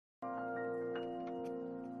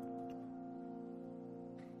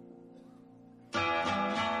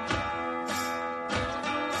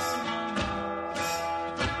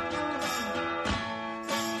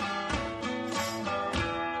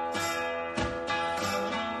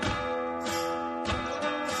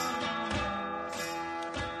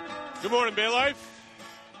Good morning, Bay Life.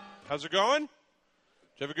 How's it going? Did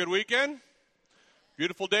you have a good weekend?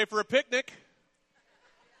 Beautiful day for a picnic.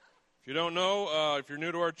 If you don't know, if you're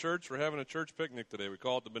new to our church, we're having a church picnic today. We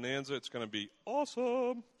call it the Bonanza. It's going to be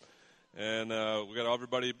awesome. And we got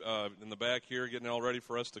everybody in the back here getting all ready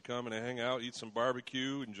for us to come and hang out, eat some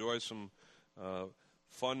barbecue, enjoy some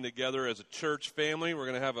fun together as a church family. We're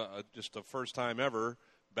going to have just a first time ever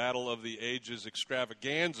Battle of the Ages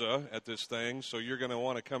extravaganza at this thing, so you're going to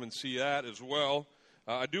want to come and see that as well.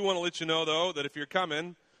 I do want to let you know, though, that if you're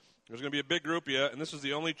coming, there's going to be a big group of you, and this is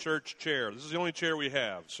the only church chair. This is the only chair we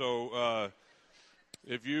have. So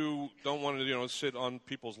if you don't want to, sit on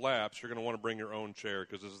people's laps, you're going to want to bring your own chair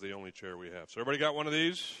because this is the only chair we have. So everybody got one of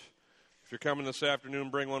these? If you're coming this afternoon,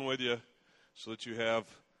 bring one with you so that you have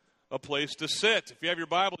a place to sit. If you have your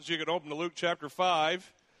Bibles, you can open to Luke chapter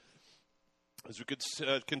 5. As we could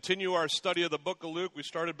continue our study of the book of Luke, we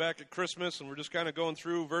started back at Christmas, and we're just kind of going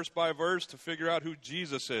through verse by verse to figure out who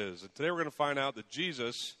Jesus is. And today we're going to find out that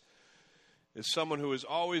Jesus is someone who is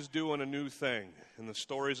always doing a new thing in the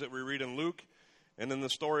stories that we read in Luke and in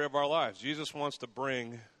the story of our lives. Jesus wants to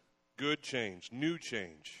bring good change, new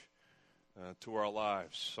change to our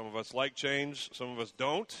lives. Some of us like change, some of us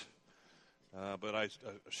don't. But I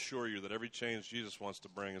assure you that every change Jesus wants to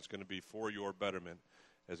bring is going to be for your betterment,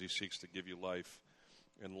 as he seeks to give you life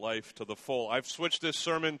and life to the full. I've switched this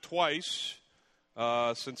sermon twice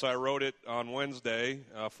since I wrote it on Wednesday,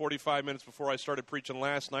 45 minutes before I started preaching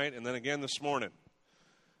last night, and then again this morning.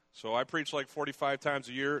 So I preach like 45 times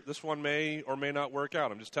a year. This one may or may not work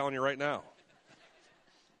out. I'm just telling you right now.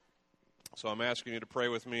 So I'm asking you to pray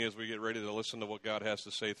with me as we get ready to listen to what God has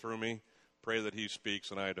to say through me. Pray that he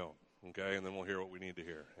speaks and I don't, okay? And then we'll hear what we need to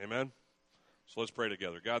hear. Amen? So let's pray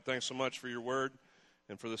together. God, thanks so much for your word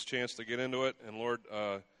and for this chance to get into it. And Lord,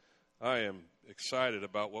 I am excited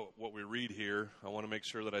about what we read here. I want to make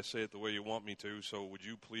sure that I say it the way you want me to. So would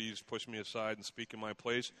you please push me aside and speak in my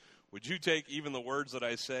place? Would you take even the words that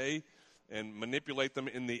I say and manipulate them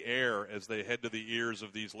in the air as they head to the ears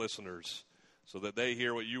of these listeners so that they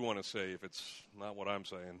hear what you want to say if it's not what I'm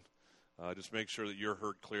saying? Just make sure that you're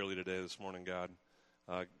heard clearly today, this morning, God.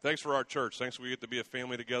 Thanks for our church. Thanks we get to be a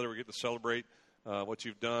family together. We get to celebrate what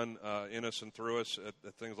you've done in us and through us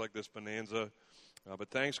at things like this Bonanza. But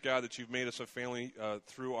thanks, God, that you've made us a family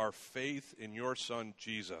through our faith in your Son,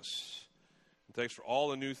 Jesus. And thanks for all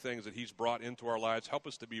the new things that he's brought into our lives. Help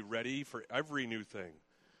us to be ready for every new thing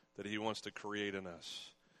that he wants to create in us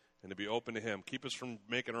and to be open to him. Keep us from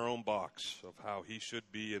making our own box of how he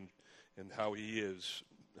should be and how he is.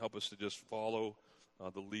 Help us to just follow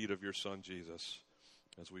the lead of your Son, Jesus,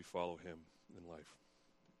 as we follow him in life.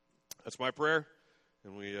 That's my prayer,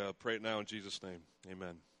 and we pray it now in Jesus' name.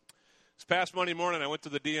 Amen. This past Monday morning, I went to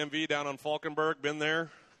the DMV down on Falkenberg, been there,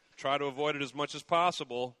 tried to avoid it as much as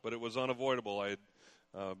possible, but it was unavoidable. I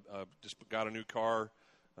had just got a new car.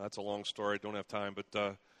 That's a long story. I don't have time,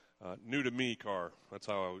 but new to me car. That's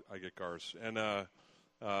how I get cars. And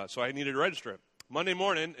so I needed to register it. Monday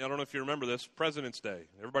morning, I don't know if you remember this, President's Day.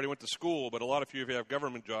 Everybody went to school, but a lot of you, if you have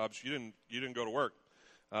government jobs, you didn't go to work.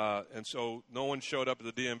 And so no one showed up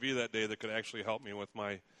at the DMV that day that could actually help me with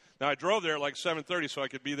my. Now, I drove there at like 7:30 so I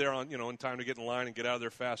could be there in time to get in line and get out of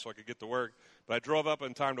there fast so I could get to work. But I drove up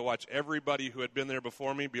in time to watch everybody who had been there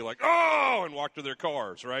before me be like, oh, and walk to their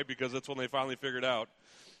cars, right? Because that's when they finally figured out.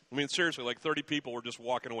 I mean, seriously, like 30 people were just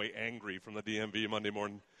walking away angry from the DMV Monday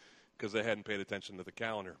morning because they hadn't paid attention to the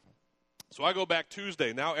calendar. So I go back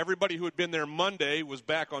Tuesday. Now everybody who had been there Monday was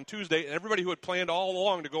back on Tuesday, and everybody who had planned all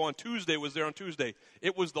along to go on Tuesday was there on Tuesday.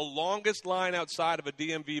 It was the longest line outside of a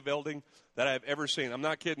DMV building that I've ever seen. I'm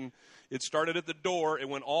not kidding. It started at the door. It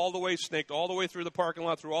went all the way, snaked all the way through the parking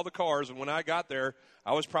lot, through all the cars, and when I got there,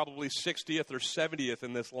 I was probably 60th or 70th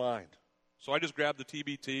in this line. So I just grabbed the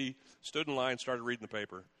TBT, stood in line, started reading the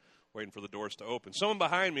paper, waiting for the doors to open. Someone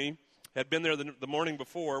behind me had been there the morning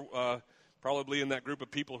before, probably in that group of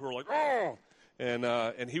people who were like, oh!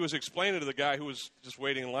 And he was explaining to the guy who was just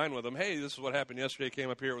waiting in line with him, hey, this is what happened yesterday. Came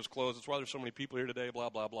up here, it was closed. That's why there's so many people here today, blah,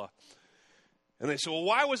 blah, blah. And they said, well,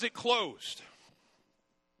 why was it closed?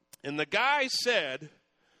 And the guy said,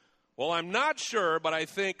 well, I'm not sure, but I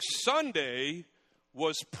think Sunday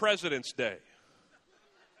was President's Day.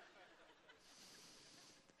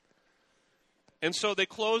 And so they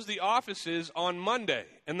closed the offices on Monday.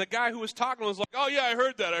 And the guy who was talking was like, oh, yeah, I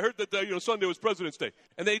heard that. I heard that Sunday was President's Day.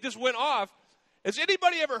 And they just went off. Has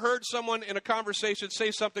anybody ever heard someone in a conversation say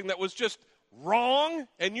something that was just wrong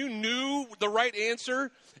and you knew the right answer?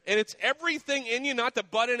 And it's everything in you not to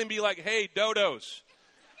butt in and be like, hey, dodos.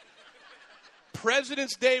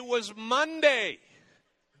 President's Day was Monday.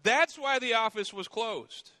 That's why the office was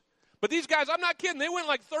closed. But these guys, I'm not kidding, they went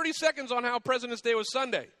like 30 seconds on how President's Day was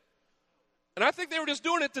Sunday. And I think they were just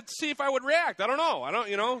doing it to see if I would react. I don't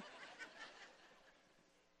know.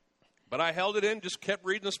 But I held it in, just kept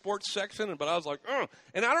reading the sports section, but I was like, ugh.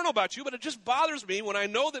 And I don't know about you, but it just bothers me when I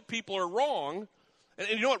know that people are wrong. And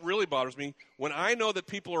you know what really bothers me? When I know that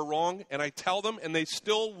people are wrong and I tell them and they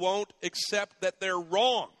still won't accept that they're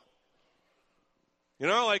wrong. You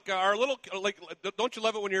know, like don't you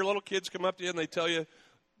love it when your little kids come up to you and they tell you,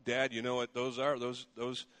 Dad, you know what those are?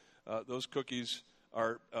 Those cookies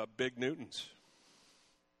are Big Newtons.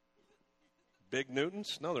 Big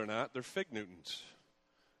Newtons? No, they're not. They're Fig Newtons.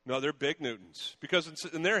 No, they're Big Newtons. Because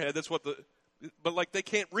in their head, that's what but like they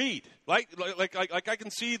can't read. Like I can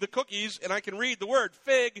see the cookies and I can read the word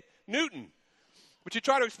Fig Newton. But you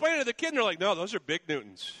try to explain it to the kid and they're like, no, those are Big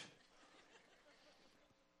Newtons.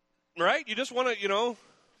 Right? You just want to,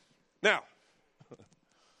 Now,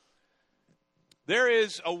 there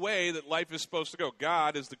is a way that life is supposed to go.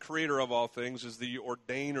 God is the creator of all things, is the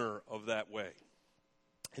ordainer of that way.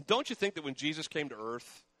 And don't you think that when Jesus came to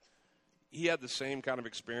earth, he had the same kind of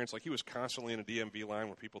experience? Like he was constantly in a DMV line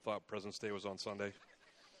where people thought President's Day was on Sunday.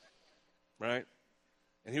 Right?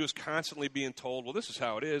 And he was constantly being told, well, this is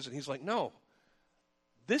how it is. And he's like, no,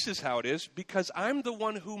 this is how it is because I'm the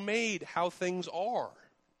one who made how things are.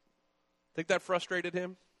 Think that frustrated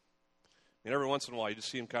him? I mean, every once in a while, you just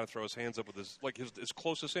see him kind of throw his hands up with his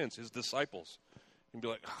closest hands, his disciples, and be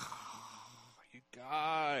like, you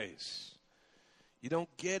guys, you don't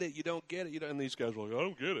get it, you don't get it. And these guys were like, I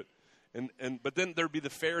don't get it. But then there'd be the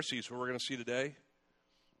Pharisees, who we're going to see today,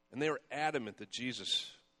 and they were adamant that Jesus,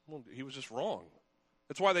 he was just wrong.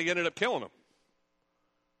 That's why they ended up killing him.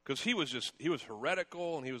 Because he was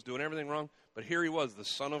heretical, and he was doing everything wrong. But here he was, the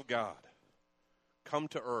Son of God, come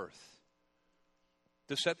to earth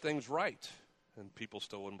to set things right, and people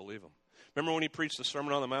still wouldn't believe him. Remember when he preached the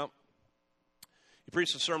Sermon on the Mount? He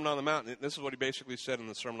preached the Sermon on the Mount, and this is what he basically said in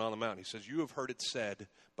the Sermon on the Mount. He says, you have heard it said,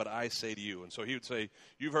 but I say to you. And so he would say,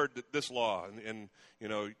 you've heard this law, and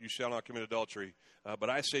you shall not commit adultery. But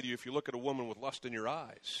I say to you, if you look at a woman with lust in your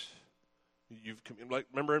eyes,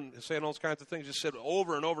 remember him saying all those kinds of things? He just said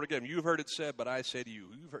over and over again, you've heard it said, but I say to you.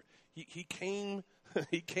 He came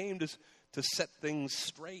to set things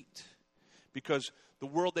straight. Because the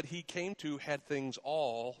world that he came to had things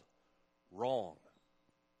all wrong.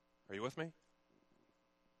 Are you with me?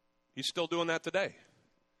 He's still doing that today.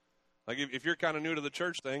 Like if you're kind of new to the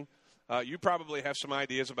church thing, you probably have some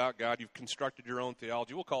ideas about God. You've constructed your own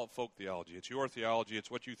theology. We'll call it folk theology. It's your theology.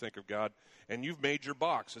 It's what you think of God. And you've made your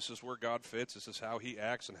box. This is where God fits. This is how he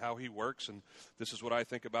acts and how he works. And this is what I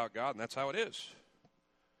think about God. And that's how it is.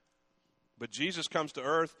 But Jesus comes to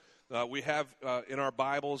earth. We have in our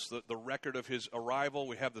Bibles the record of his arrival.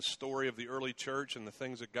 We have the story of the early church and the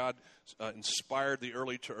things that God inspired the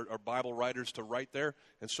early or Bible writers to write there.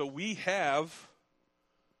 And so we have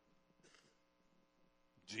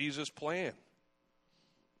Jesus' plan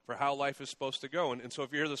for how life is supposed to go. And so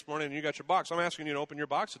if you're here this morning and you got your box, I'm asking you to open your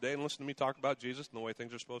box today and listen to me talk about Jesus and the way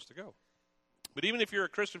things are supposed to go. But even if you're a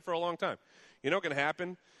Christian for a long time, you know what can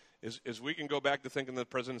happen is we can go back to thinking that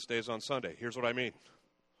President's Day is on Sunday. Here's what I mean.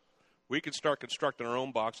 We can start constructing our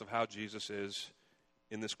own box of how Jesus is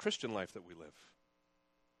in this Christian life that we live.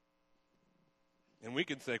 And we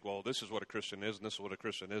can think, well, this is what a Christian is, and this is what a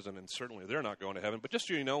Christian isn't, and certainly they're not going to heaven. But just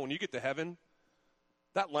so you know, when you get to heaven,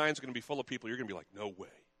 that line's going to be full of people. You're going to be like, no way.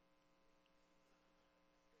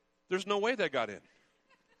 There's no way they got in.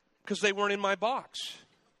 Because they weren't in my box.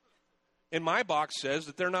 And my box says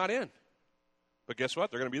that they're not in. But guess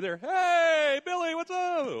what? They're going to be there. Hey, Billy, what's up?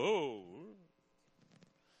 Oh.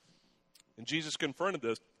 And Jesus confronted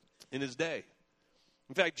this in his day.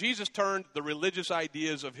 In fact, Jesus turned the religious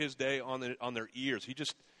ideas of his day on their ears.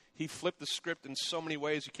 He flipped the script in so many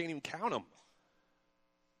ways you can't even count them.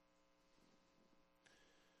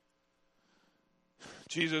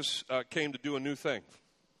 Jesus came to do a new thing,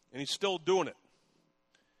 and he's still doing it.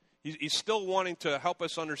 He's still wanting to help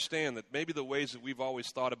us understand that maybe the ways that we've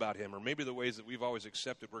always thought about him, or maybe the ways that we've always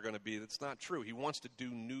accepted we're going to be, that's not true. He wants to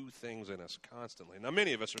do new things in us constantly. Now,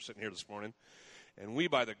 many of us are sitting here this morning, and we,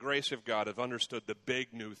 by the grace of God, have understood the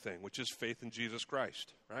big new thing, which is faith in Jesus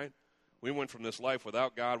Christ, right? We went from this life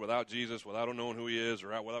without God, without Jesus, without knowing who he is, or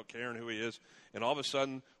without caring who he is, and all of a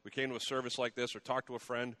sudden, we came to a service like this, or talked to a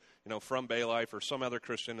friend, from Bay Life, or some other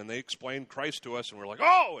Christian, and they explained Christ to us, and we're like,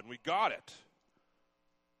 oh, and we got it.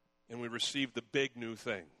 And we received the big new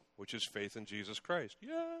thing, which is faith in Jesus Christ.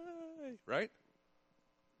 Yay! Right?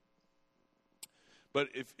 But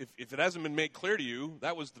if it hasn't been made clear to you,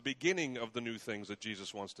 that was the beginning of the new things that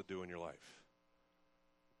Jesus wants to do in your life.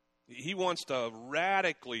 He wants to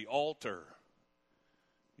radically alter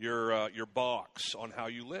your box on how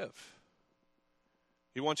you live.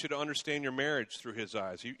 He wants you to understand your marriage through his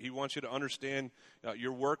eyes. He wants you to understand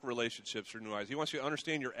your work relationships through new eyes. He wants you to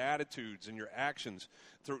understand your attitudes and your actions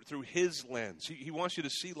through his lens. He wants you to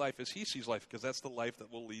see life as he sees life, because that's the life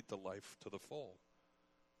that will lead to life to the full.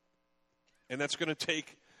 And that's going to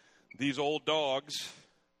take these old dogs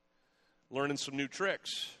learning some new tricks,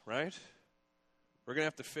 right? We're going to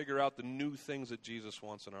have to figure out the new things that Jesus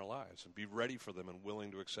wants in our lives and be ready for them and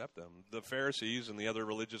willing to accept them. The Pharisees and the other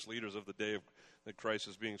religious leaders of the day that Christ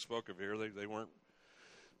is being spoken of here, they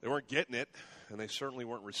weren't getting it, and they certainly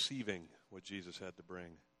weren't receiving what Jesus had to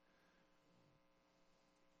bring.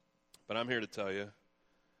 But I'm here to tell you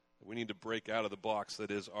that we need to break out of the box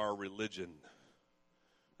that is our religion.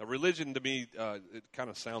 Now, religion to me, it kind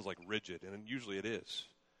of sounds like rigid, and usually it is.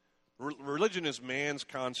 Religion is man's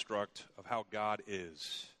construct of how God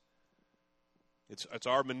is. It's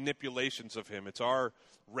our manipulations of him. It's our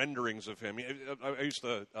renderings of him. I used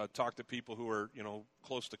to talk to people who were,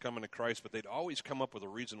 close to coming to Christ, but they'd always come up with a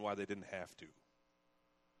reason why they didn't have to.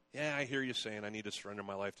 Yeah, I hear you saying I need to surrender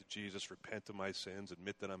my life to Jesus, repent of my sins,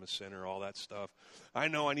 admit that I'm a sinner, all that stuff. I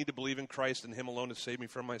know I need to believe in Christ and him alone to save me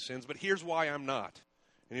from my sins, but here's why I'm not.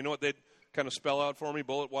 And you know what they'd kind of spell out for me,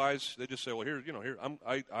 bullet-wise? They just say, well, here,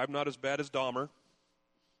 I'm not as bad as Dahmer,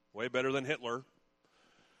 way better than Hitler.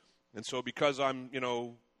 And so because I'm,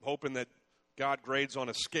 hoping that God grades on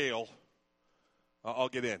a scale, I'll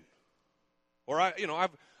get in. Or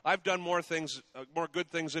I've done more things, more good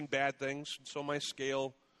things than bad things, and so my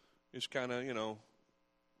scale is kind of,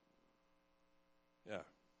 yeah.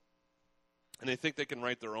 And they think they can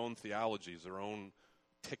write their own theologies, their own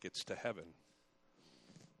tickets to heaven.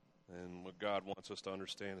 And what God wants us to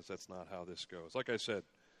understand is that's not how this goes. Like I said,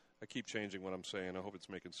 I keep changing what I'm saying. I hope it's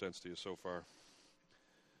making sense to you so far.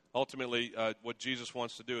 Ultimately, what Jesus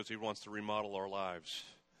wants to do is he wants to remodel our lives.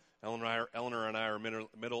 Eleanor and I are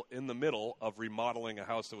in the middle of remodeling a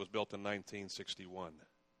house that was built in 1961.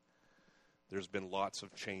 There's been lots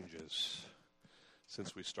of changes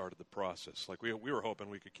since we started the process. Like we were hoping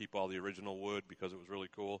we could keep all the original wood because it was really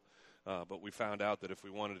cool. But we found out that if we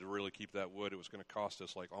wanted to really keep that wood, it was going to cost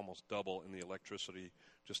us like almost double in the electricity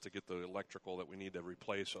just to get the electrical that we need to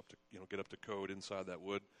replace up to, get up to code inside that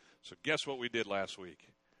wood. So guess what we did last week?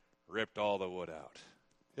 Ripped all the wood out.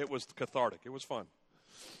 It was cathartic. It was fun.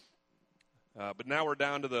 But now we're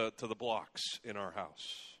down to the blocks in our house.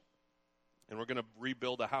 And we're going to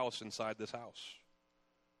rebuild a house inside this house.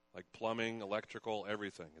 Like plumbing, electrical,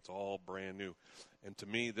 everything. It's all brand new. And to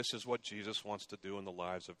me, this is what Jesus wants to do in the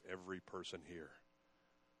lives of every person here.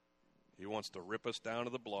 He wants to rip us down to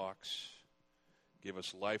the blocks, give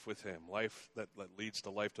us life with him, life that leads to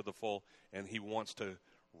life to the full, and he wants to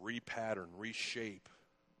repattern, reshape,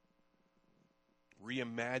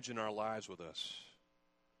 reimagine our lives with us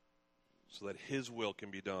so that his will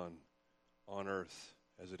can be done on earth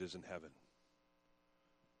as it is in heaven.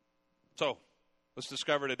 So, let's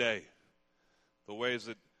discover today the ways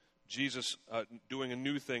that Jesus doing a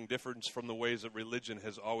new thing differs from the ways that religion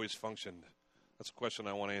has always functioned. That's a question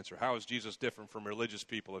I want to answer. How is Jesus different from religious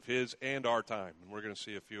people of his and our time? And we're going to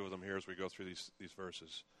see a few of them here as we go through these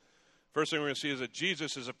verses. First thing we're going to see is that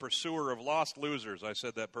Jesus is a pursuer of lost losers. I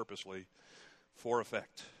said that purposely for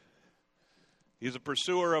effect. He's a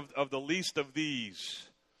pursuer of the least of these.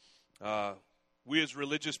 We as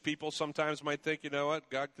religious people sometimes might think, what,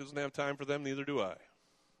 God doesn't have time for them, neither do I.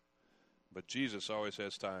 But Jesus always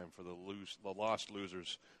has time for the lost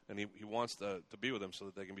losers, and he wants to be with them so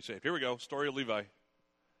that they can be saved. Here we go, story of Levi,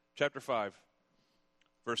 chapter 5,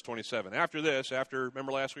 verse 27.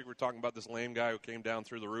 Remember last week we were talking about this lame guy who came down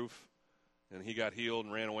through the roof, and he got healed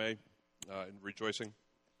and ran away, rejoicing.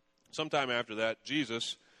 Sometime after that,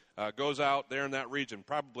 Jesus goes out there in that region,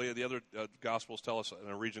 probably the other Gospels tell us in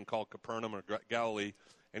a region called Capernaum or Galilee,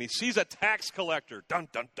 and he sees a tax collector. Dun,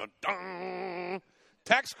 dun, dun, dun.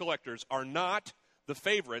 Tax collectors are not the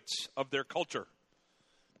favorites of their culture.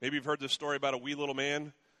 Maybe you've heard this story about a wee little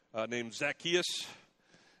man named Zacchaeus.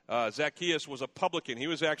 Zacchaeus was a publican. He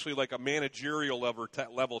was actually like a managerial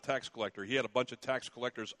level tax collector. He had a bunch of tax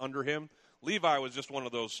collectors under him. Levi was just one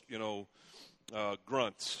of those,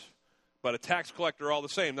 grunts. But a tax collector all the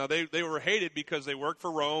same. Now, they were hated because they worked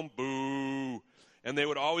for Rome. Boo. And they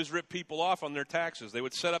would always rip people off on their taxes. They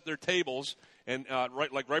would set up their tables and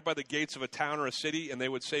right by the gates of a town or a city, and they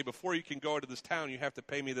would say, before you can go into this town, you have to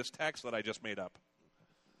pay me this tax that I just made up.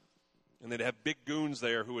 And they'd have big goons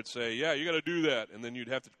there who would say, yeah, you got to do that. And then you'd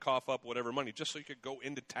have to cough up whatever money just so you could go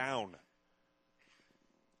into town.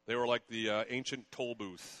 They were like the ancient toll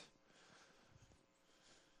booth.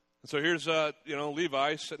 And so here's,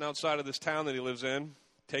 Levi sitting outside of this town that he lives in,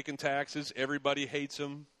 taking taxes. Everybody hates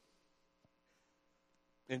him.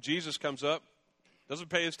 And Jesus comes up, doesn't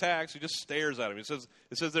pay his tax. He just stares at him. It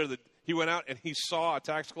says there that he went out and he saw a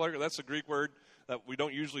tax collector. That's the Greek word that we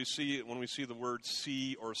don't usually see when we see the word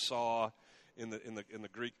see or saw in the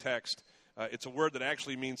Greek text. It's a word that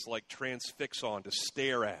actually means like transfix on, to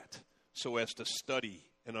stare at, so as to study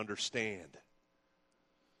and understand.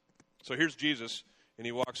 So here's Jesus, and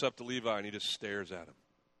he walks up to Levi, and he just stares at him.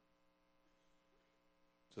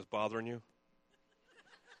 Is this bothering you?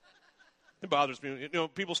 It bothers me. You know,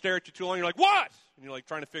 people stare at you too long, you're like, what? And you're like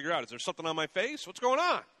trying to figure out, is there something on my face? What's going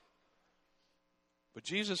on? But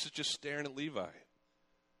Jesus is just staring at Levi.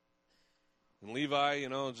 And Levi, you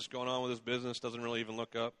know, just going on with his business, doesn't really even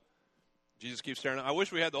look up. Jesus keeps staring. I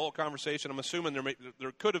wish we had the whole conversation. I'm assuming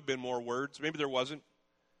there could have been more words. Maybe there wasn't.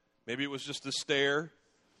 Maybe it was just a stare.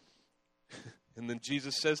 And then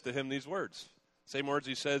Jesus says to him these words. Same words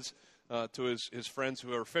he says to his friends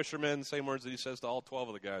who are fishermen. Same words that he says to all 12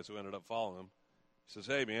 of the guys who ended up following him. He says,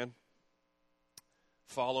 hey, man,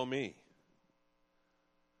 follow me.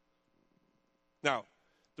 Now,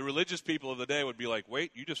 the religious people of the day would be like,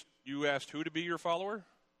 wait, you asked who to be your follower?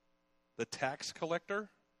 The tax collector?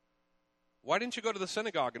 Why didn't you go to the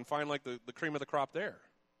synagogue and find like the cream of the crop there?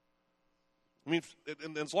 I mean,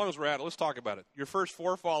 and as long as we're at it, let's talk about it. Your first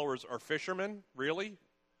 4 followers are fishermen? Really?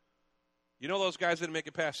 You know those guys didn't make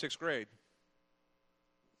it past 6th grade.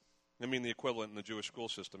 I mean the equivalent in the Jewish school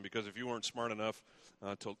system, because if you weren't smart enough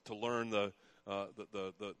to learn the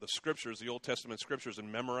scriptures, the Old Testament scriptures,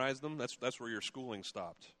 and memorize them, that's where your schooling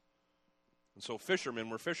stopped. And so fishermen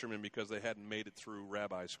were fishermen because they hadn't made it through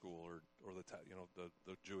rabbi school or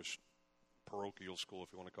the Jewish parochial school,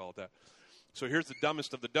 if you want to call it that. So here's the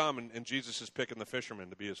dumbest of the dumb, and Jesus is picking the fishermen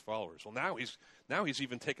to be his followers. Well, now he's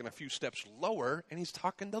even taken a few steps lower, and he's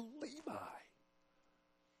talking to Levi.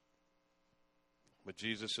 But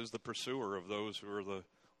Jesus is the pursuer of those who are the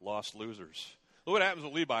lost losers. Look what happens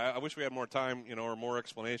with Levi. I wish we had more time, or more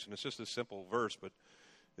explanation. It's just a simple verse, but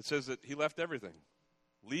it says that he left everything.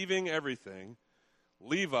 Leaving everything,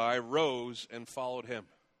 Levi rose and followed him.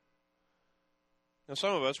 Now,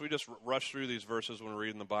 some of us, we just rush through these verses when we're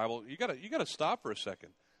reading the Bible. You got to stop for a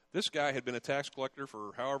second. This guy had been a tax collector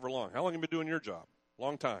for however long. How long have you been doing your job?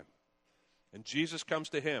 Long time. And Jesus comes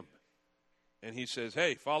to him, and he says,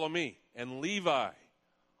 hey, follow me. And Levi,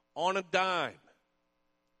 on a dime,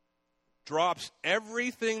 drops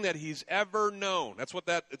everything that he's ever known.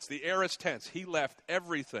 It's the aorist tense. He left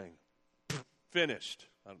everything. Finished.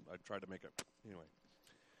 I tried to make it, anyway.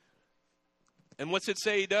 And what's it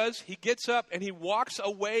say he does? He gets up and he walks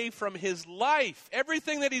away from his life.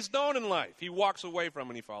 Everything that he's known in life, he walks away from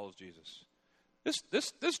and he follows Jesus.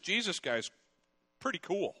 This Jesus guy's pretty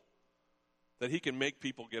cool, that he can make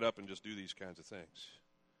people get up and just do these kinds of things.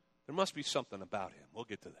 There must be something about him. We'll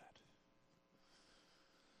get to that.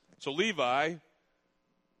 So Levi,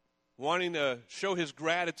 wanting to show his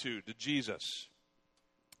gratitude to Jesus,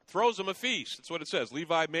 throws him a feast. That's what it says.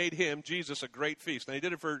 Levi made him, Jesus, a great feast. And he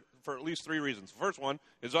did it for at least 3 reasons. The first one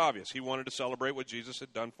is obvious. He wanted to celebrate what Jesus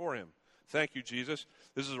had done for him. Thank you, Jesus.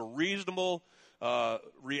 This is a reasonable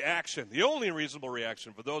reaction, the only reasonable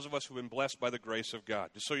reaction for those of us who have been blessed by the grace of God,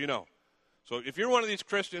 just so you know. So if you're one of these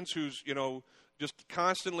Christians who's, just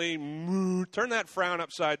constantly turn that frown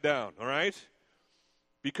upside down, all right?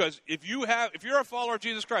 Because if you're a follower of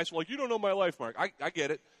Jesus Christ, well, you don't know my life, Mark. I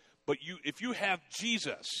get it. But if you have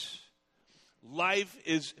Jesus, life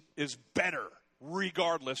is better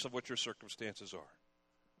regardless of what your circumstances are.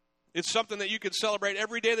 It's something that you can celebrate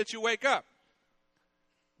every day that you wake up.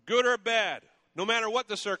 Good or bad, no matter what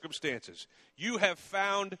the circumstances. You have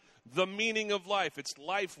found the meaning of life. It's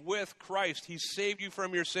life with Christ. He saved you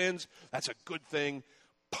from your sins. That's a good thing.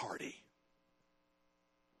 Party.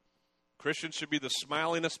 Christians should be the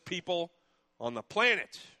smilingest people on the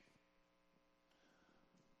planet.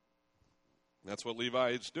 That's what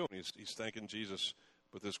Levi is doing. He's thanking Jesus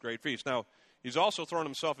with this great feast. Now, he's also thrown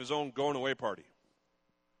himself his own going-away party.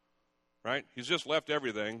 Right? He's just left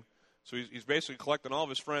everything. So he's basically collecting all of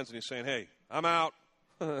his friends, and he's saying, hey, I'm out.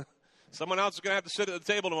 Someone else is going to have to sit at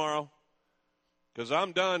the table tomorrow because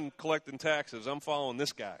I'm done collecting taxes. I'm following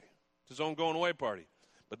this guy. It's his own going-away party.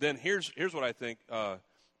 But then here's what I think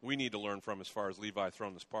we need to learn from as far as Levi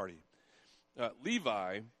throwing this party.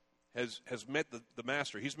 Levi has met the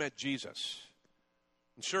master. He's met Jesus.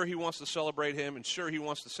 And sure, he wants to celebrate him, and sure, he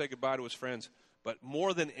wants to say goodbye to his friends. But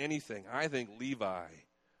more than anything, I think Levi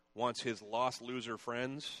wants his lost loser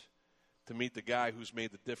friends to meet the guy who's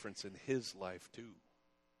made the difference in his life too.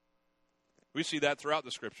 We see that throughout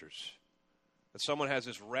the scriptures. That someone has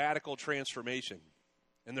this radical transformation.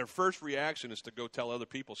 And their first reaction is to go tell other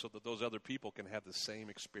people so that those other people can have the same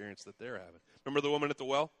experience that they're having. Remember the woman at the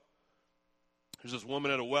well? There's this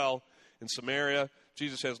woman at a well in Samaria.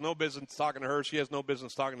 Jesus has no business talking to her. She has no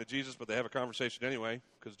business talking to Jesus, but they have a conversation anyway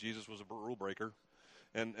because Jesus was a rule breaker.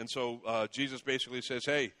 And so Jesus basically says,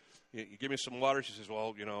 hey, you give me some water. She says,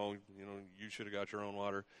 well, you should have got your own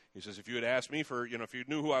water. He says, if you had asked me for, if you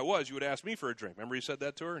knew who I was, you would ask me for a drink. Remember he said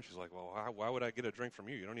that to her? And she's like, well, why would I get a drink from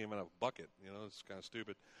you? You don't even have a bucket. It's kind of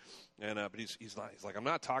stupid. And but he's like, I'm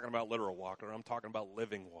not talking about literal water. I'm talking about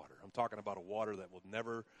living water. I'm talking about a water that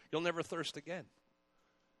you'll never thirst again.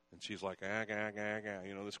 And she's like,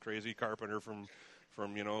 this crazy carpenter from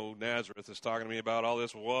Nazareth is talking to me about all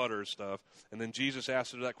this water stuff. And then Jesus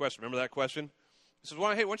asked her that question. Remember that question? He says, hey,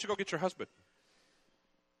 why don't you go get your husband?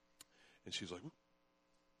 And she's like,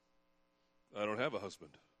 I don't have a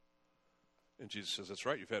husband. And Jesus says, that's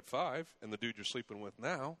right, you've had 5, and the dude you're sleeping with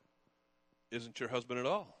now isn't your husband at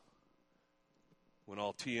all. Went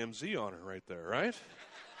all TMZ on her right there, right?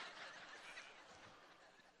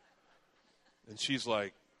 And she's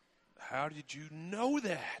like, how did you know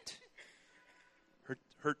that?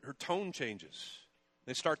 Her tone changes.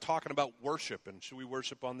 They start talking about worship, and should we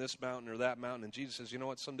worship on this mountain or that mountain? And Jesus says, you know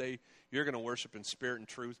what, someday you're going to worship in spirit and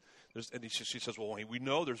truth. She says, well, we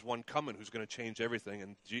know there's one coming who's going to change everything.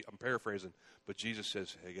 And I'm paraphrasing, but Jesus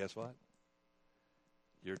says, hey, guess what?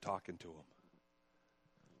 You're talking to him.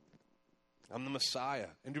 I'm the Messiah.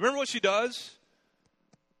 And do you remember what she does?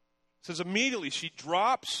 It says immediately she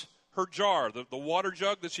drops her jar, the water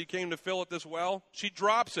jug that she came to fill at this well. She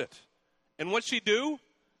drops it. And what's she do?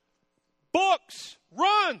 Books,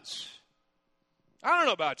 runs. I don't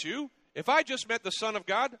know about you. If I just met the Son of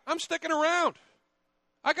God, I'm sticking around.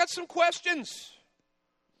 I got some questions.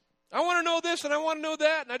 I want to know this and I want to know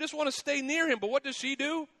that, and I just want to stay near him. But what does she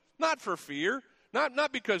do? Not for fear.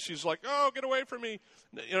 Not because she's like, oh, get away from me.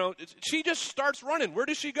 She just starts running. Where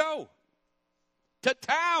does she go? To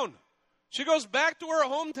town. She goes back to her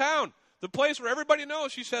hometown, the place where everybody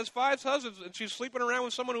knows she has 5 husbands and she's sleeping around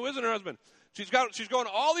with someone who isn't her husband. She's going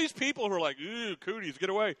to all these people who are like, ooh, cooties, get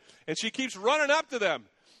away. And she keeps running up to them.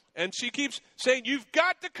 And she keeps saying, you've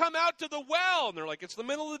got to come out to the well. And they're like, it's the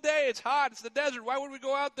middle of the day. It's hot. It's the desert. Why would we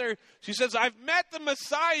go out there? She says, I've met the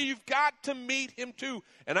Messiah. You've got to meet him too.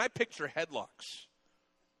 And I picture headlocks.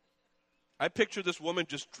 I picture this woman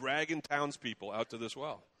just dragging townspeople out to this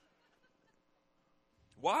well.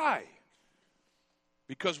 Why?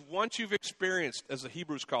 Because once you've experienced, as the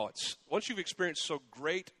Hebrews call it, once you've experienced so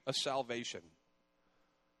great a salvation,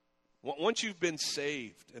 once you've been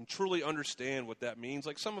saved and truly understand what that means,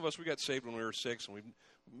 like some of us, we got saved when we were 6 and we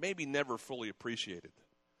maybe never fully appreciated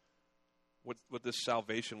what this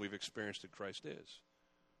salvation we've experienced in Christ is.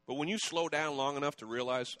 But when you slow down long enough to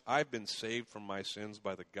realize I've been saved from my sins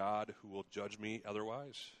by the God who will judge me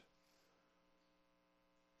otherwise,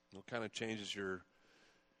 it kind of changes your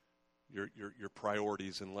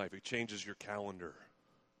priorities in life. It changes your calendar.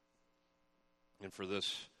 And for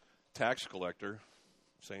this tax collector,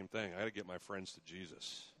 same thing. I got to get my friends to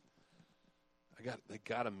Jesus. They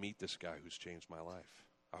got to meet this guy who's changed my life.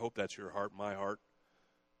 I hope that's your heart, my heart,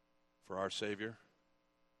 for our Savior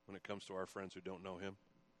when it comes to our friends who don't know him.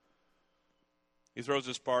 He throws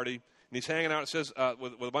this party, and he's hanging out, it says,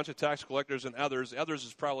 with a bunch of tax collectors and others. Others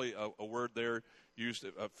is probably a word there used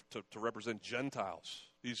to represent Gentiles.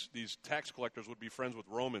 These tax collectors would be friends with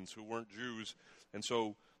Romans who weren't Jews, and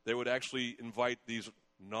so they would actually invite these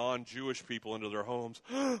non-Jewish people into their homes,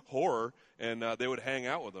 horror, and they would hang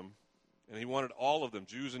out with them. And he wanted all of them,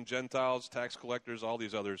 Jews and Gentiles, tax collectors, all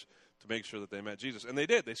these others, to make sure that they met Jesus. And they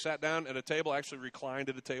did. They sat down at a table, actually reclined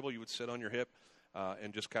at a table. You would sit on your hip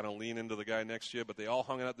and just kind of lean into the guy next to you. But they all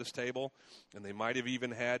hung out at this table, and they might have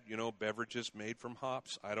even had, beverages made from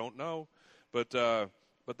hops. I don't know. But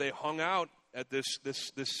they hung out at this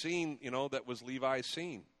scene, that was Levi's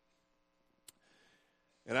scene.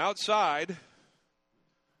 And outside,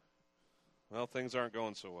 well, things aren't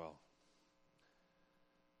going so well.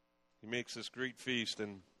 He makes this great feast,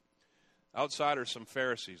 and outside are some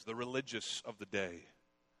Pharisees, the religious of the day.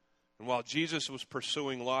 And while Jesus was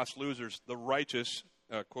pursuing lost losers, the righteous,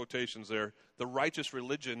 quotations there, the righteous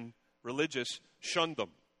religious shunned them.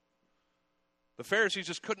 The Pharisees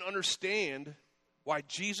just couldn't understand why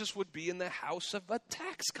Jesus would be in the house of a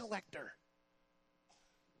tax collector.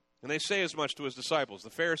 And they say as much to his disciples, the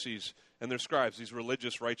Pharisees and their scribes, these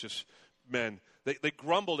religious, righteous men. They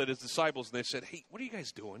grumbled at his disciples, and they said, hey, what are you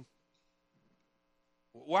guys doing?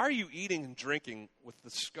 Why are you eating and drinking with the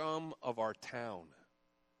scum of our town?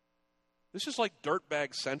 This is like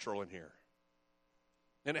dirtbag central in here.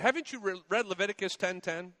 And haven't you read Leviticus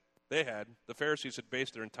 10:10? They had. The Pharisees had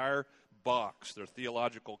based their entire box, their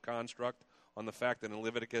theological construct on the fact that in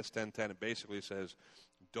Leviticus 10:10 it basically says,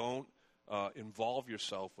 don't involve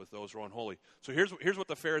yourself with those who are unholy. So here's what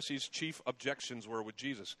the Pharisees' chief objections were with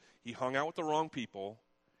Jesus. He hung out with the wrong people,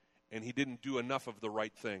 and he didn't do enough of the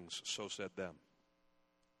right things, so said them.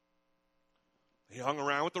 He hung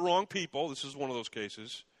around with the wrong people, this is one of those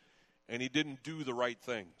cases, and he didn't do the right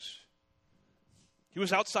things. He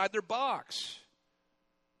was outside their box.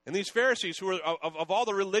 And these Pharisees, who were of all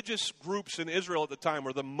the religious groups in Israel at the time,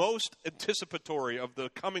 were the most anticipatory of the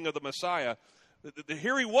coming of the Messiah.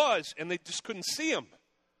 Here he was, and they just couldn't see him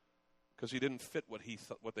because he didn't fit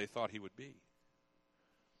what they thought he would be.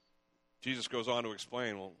 Jesus goes on to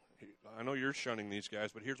explain, well, I know you're shunning these guys,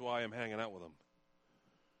 but here's why I'm hanging out with them.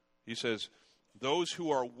 He says, those who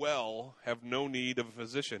are well have no need of a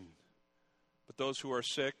physician, but those who are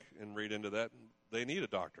sick, and read into that, they need a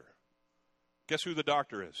doctor. Guess who the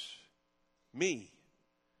doctor is? Me.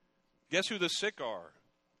 Guess who the sick are?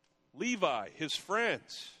 Levi, his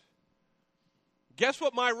friends. Guess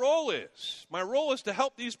what my role is? My role is to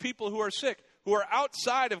help these people who are sick, who are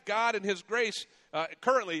outside of God and his grace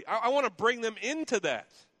currently. I want to bring them into that.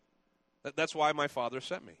 That's why my Father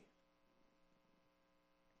sent me.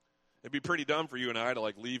 It'd be pretty dumb for you and I to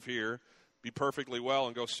leave here, be perfectly well,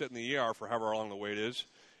 and go sit in the ER for however long the wait is,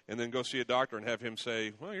 and then go see a doctor and have him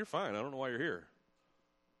say, well, you're fine. I don't know why you're here.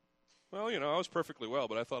 Well, I was perfectly well,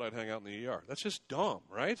 but I thought I'd hang out in the ER. That's just dumb,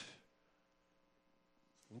 right?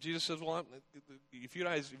 And Jesus says, well, if you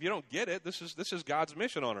don't get it, this is God's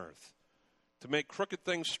mission on earth, to make crooked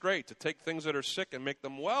things straight, to take things that are sick and make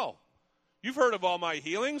them well. You've heard of all my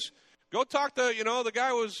healings. Go talk to, the guy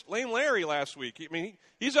who was Lame Larry last week.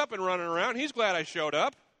 He's up and running around. He's glad I showed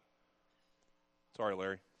up. Sorry,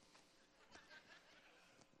 Larry.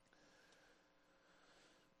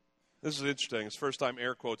 This is interesting. It's the first time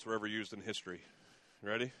air quotes were ever used in history.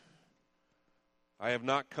 Ready? I have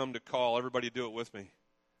not come to call, everybody do it with me,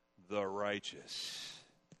 the righteous.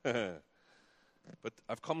 But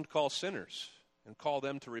I've come to call sinners and call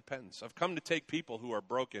them to repentance. I've come to take people who are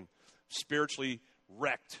broken, spiritually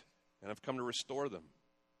wrecked, and I've come to restore them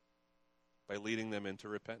by leading them into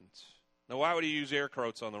repentance. Now, why would he use air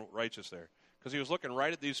quotes on the righteous there? Because he was looking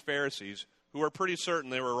right at these Pharisees who were pretty certain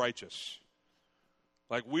they were righteous.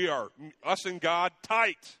 Like we are, us and God,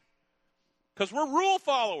 tight. Because we're rule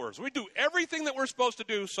followers. We do everything that we're supposed to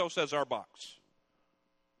do, so says our box.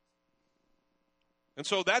 And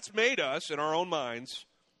so that's made us, in our own minds,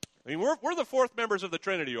 we're the fourth members of the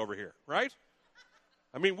Trinity over here, right?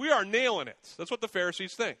 We are nailing it. That's what the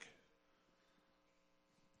Pharisees think.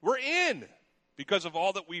 We're in because of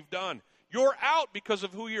all that we've done. You're out because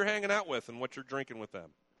of who you're hanging out with and what you're drinking with them.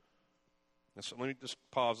 And so let me just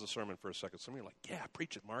pause the sermon for a second. Some of you are like, yeah,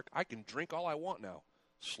 preach it, Mark. I can drink all I want now.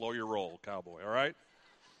 Slow your roll, cowboy, all right?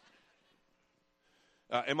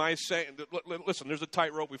 Am I saying, listen, there's a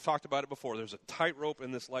tightrope. We've talked about it before. There's a tightrope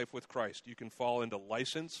in this life with Christ. You can fall into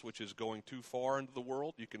license, which is going too far into the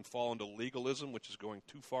world. You can fall into legalism, which is going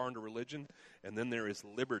too far into religion. And then there is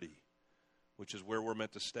liberty, which is where we're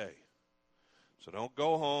meant to stay. So don't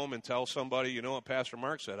go home and tell somebody, what Pastor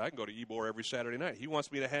Mark said. I can go to Ybor every Saturday night. He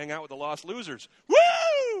wants me to hang out with the lost losers.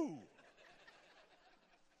 Woo!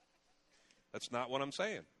 That's not what I'm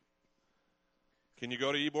saying. Can you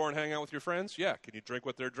go to Ybor and hang out with your friends? Yeah. Can you drink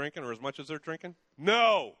what they're drinking or as much as they're drinking?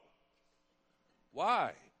 No.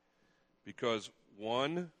 Why? Because,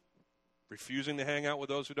 one, refusing to hang out with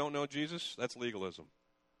those who don't know Jesus, that's legalism.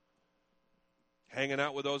 Hanging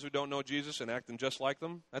out with those who don't know Jesus and acting just like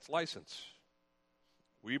them, that's license.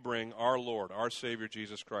 We bring our Lord, our Savior,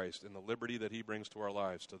 Jesus Christ, and the liberty that he brings to our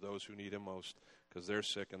lives to those who need him most because they're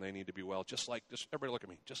sick and they need to be well. Just everybody look at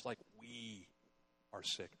me. Just like we are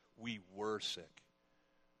sick. We were sick.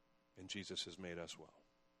 And Jesus has made us well.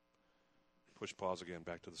 Push pause again,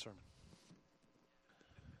 back to the sermon.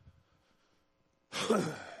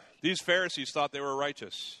 These Pharisees thought they were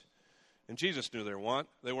righteous. And Jesus knew they weren't.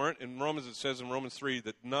 In Romans, it says in Romans 3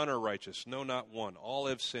 that none are righteous. No, not one. All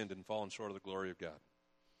have sinned and fallen short of the glory of God.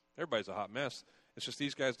 Everybody's a hot mess. It's just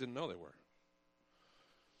these guys didn't know they were.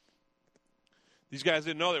 These guys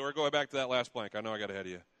didn't know they were. Going back to that last blank. I know I got ahead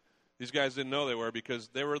of you. These guys didn't know they were because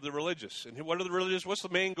they were the religious. And what are the religious? What's the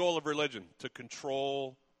main goal of religion? To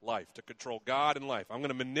control life, to control God and life. I'm going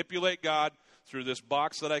to manipulate God through this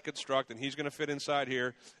box that I construct, and he's going to fit inside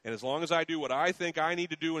here. And as long as I do what I think I need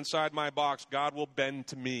to do inside my box, God will bend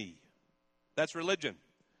to me. That's religion.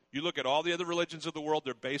 You look at all the other religions of the world,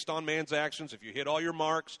 they're based on man's actions. If you hit all your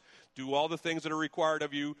marks, do all the things that are required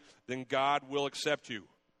of you, then God will accept you.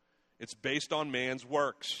 It's based on man's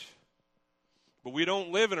works. But we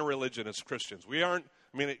don't live in a religion as Christians. We aren't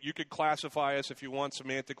I mean, you could classify us, if you want,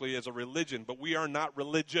 semantically as a religion, but we are not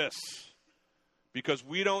religious because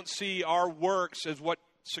we don't see our works as what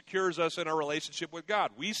secures us in our relationship with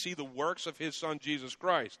God. We see the works of his Son, Jesus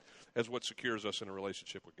Christ, as what secures us in a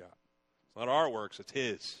relationship with God. It's not our works, it's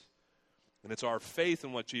his. And it's our faith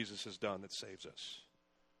in what Jesus has done that saves us,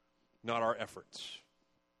 not our efforts.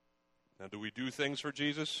 Now, do we do things for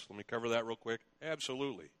Jesus? Let me cover that real quick.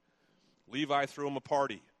 Absolutely. Levi threw him a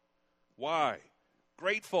party. Why?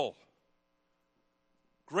 Grateful.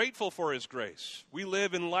 Grateful for his grace. We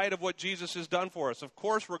live in light of what Jesus has done for us. Of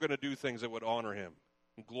course we're going to do things that would honor him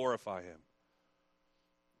and glorify him.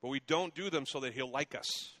 But we don't do them so that he'll like us.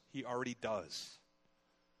 He already does.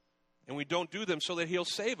 And we don't do them so that he'll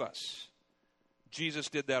save us. Jesus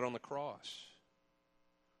did that on the cross.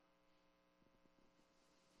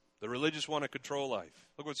 The religious want to control life.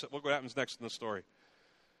 Look what happens next in the story.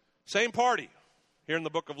 Same party here in the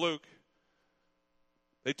book of Luke.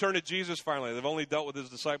 They turn to Jesus finally. They've only dealt with his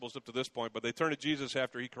disciples up to this point, but they turn to Jesus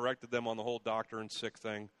after he corrected them on the whole doctor and sick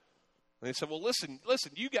thing. And they said, well, listen,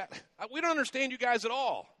 we don't understand you guys at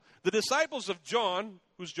all. The disciples of John,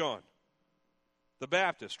 who's John? The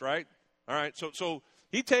Baptist, right? All right, so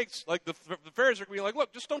he takes, like the Pharisees are going to be like,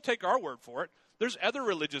 look, just don't take our word for it. There's other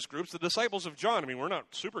religious groups, the disciples of John. I mean, we're not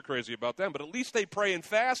super crazy about them, but at least they pray and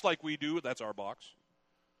fast like we do. That's our box.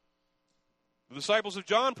 The disciples of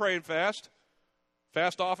John pray and fast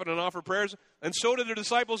often and offer prayers, and so do the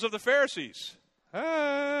disciples of the Pharisees.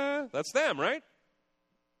 That's them, right?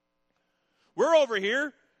 We're over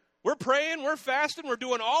here. We're praying, we're fasting, we're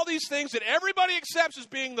doing all these things that everybody accepts as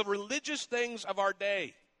being the religious things of our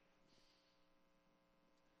day.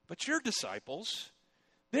 But your disciples,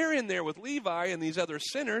 they're in there with Levi and these other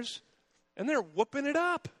sinners, and they're whooping it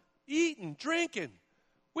up, eating, drinking.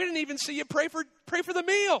 We didn't even see you pray for the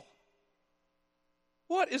meal.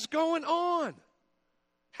 What is going on?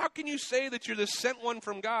 How can you say that you're the sent one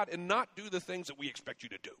from God and not do the things that we expect you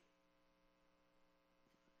to do?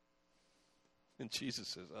 And Jesus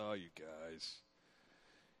says, oh, you guys,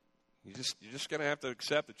 you're just going to have to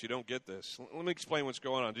accept that you don't get this. Let me explain what's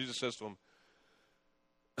going on. Jesus says to him,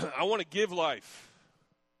 I want to give life.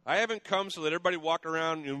 I haven't come so that everybody walk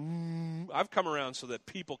around. I've come around so that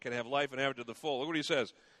people can have life and have it to the full. Look what he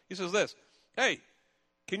says. He says this, hey,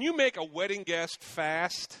 can you make a wedding guest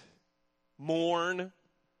fast, mourn,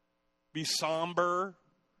 be somber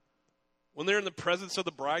when they're in the presence of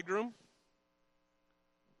the bridegroom?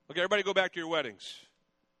 Okay, everybody go back to your weddings.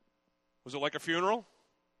 Was it like a funeral?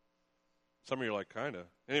 Some of you are like, kind of.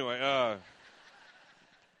 Anyway, now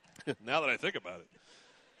that I think about it.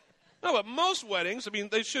 No, but most weddings, I mean,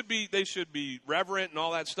 they should be reverent and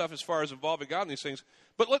all that stuff as far as involving God in these things.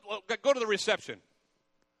 But go to the reception.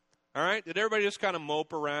 All right? Did everybody just kind of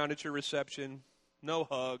mope around at your reception? No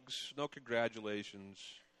hugs, no congratulations.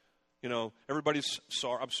 You know, everybody's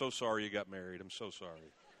sorry. I'm so sorry you got married. I'm so sorry.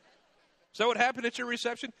 Is that what happened at your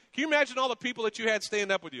reception? Can you imagine all the people that you had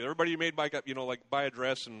stand up with you? Everybody you made buy a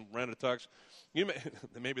dress and rent a tux.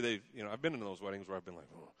 Maybe they, I've been in those weddings where I've been like,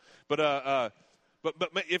 oh. But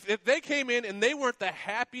if they came in and they weren't the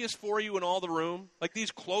happiest for you in all the room, like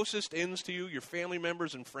these closest ins to you, your family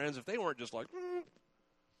members and friends, if they weren't just like,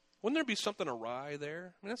 wouldn't there be something awry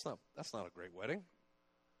there? I mean, that's not a great wedding.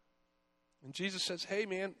 And Jesus says, hey,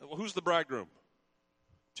 man, well, who's the bridegroom?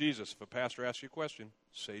 Jesus. If a pastor asks you a question,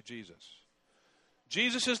 say Jesus.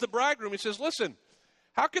 Jesus is the bridegroom. He says, listen,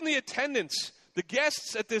 how can the attendants, the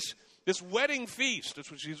guests at this wedding feast, that's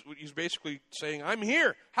what he's basically saying, I'm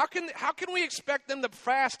here. How can we expect them to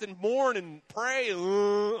fast and mourn and pray,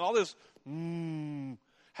 all this?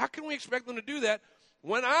 How can we expect them to do that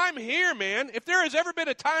when I'm here, man? If there has ever been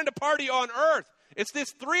a time to party on earth, it's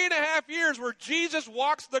this 3.5 years where Jesus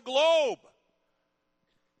walks the globe.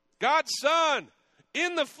 God's Son,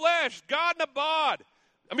 in the flesh, God in a bod.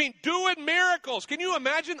 I mean, doing miracles. Can you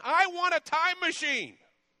imagine? I want a time machine.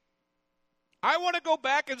 I want to go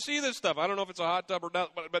back and see this stuff. I don't know if it's a hot tub or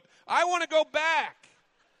not, but I want to go back.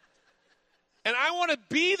 And I want to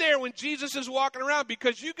be there when Jesus is walking around,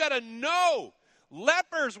 because you got to know,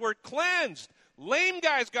 lepers were cleansed. Lame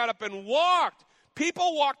guys got up and walked.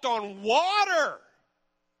 People walked on water.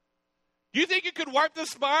 You think you could wipe the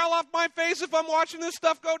smile off my face if I'm watching this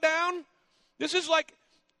stuff go down? This is like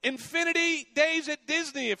Infinity Days at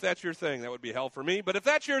Disney, if that's your thing. That would be hell for me, but if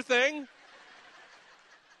that's your thing.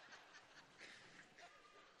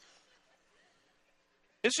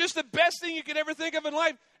 It's just the best thing you could ever think of in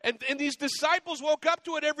life. And these disciples woke up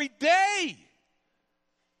to it every day.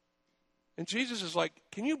 And Jesus is like,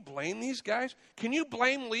 can you blame these guys? Can you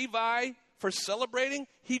blame Levi for celebrating?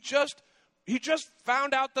 He just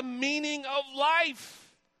found out the meaning of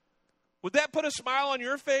life. Would that put a smile on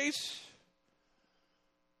your face?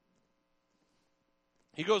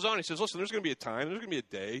 He goes on, he says, listen, there's going to be a time, there's going to be a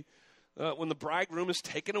day when the bridegroom is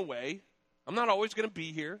taken away. I'm not always going to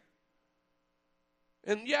be here.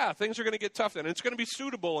 And yeah, things are going to get tough then. And it's going to be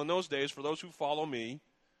suitable in those days for those who follow me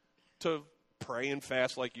to pray and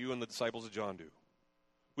fast like you and the disciples of John do.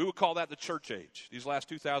 We would call that the church age. These last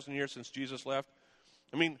 2,000 years since Jesus left.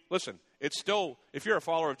 I mean, listen, it's still, if you're a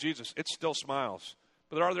follower of Jesus, it still smiles.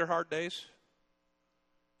 But are there hard days?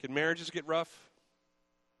 Can marriages get rough?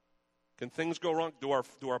 Can things go wrong? Do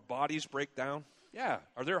our bodies break down? Yeah.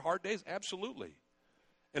 Are there hard days? Absolutely.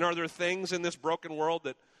 And are there things in this broken world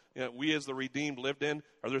that we as the redeemed lived in?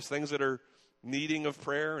 Are there things that are needing of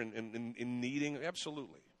prayer and needing?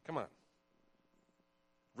 Absolutely. Come on.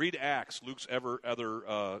 Read Acts, Luke's other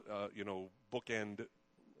bookend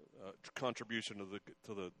contribution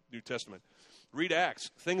to the New Testament. Read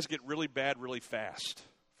Acts. Things get really bad really fast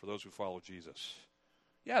for those who follow Jesus.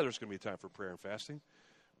 Yeah, there's going to be a time for prayer and fasting.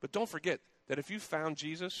 But don't forget that if you found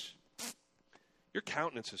Jesus, your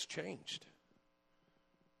countenance has changed.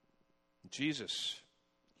 Jesus,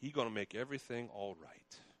 He's going to make everything all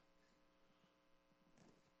right.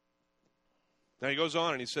 Now he goes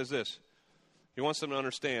on and he says this. He wants them to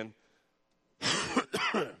understand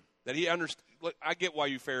that he understands. I get why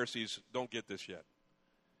you Pharisees don't get this yet.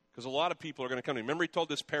 Because a lot of people are going to come to him. Remember he told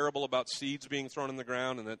this parable about seeds being thrown in the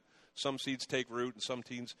ground and that some seeds take root and some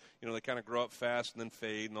seeds, they kind of grow up fast and then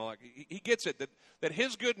fade and all that. He gets it, that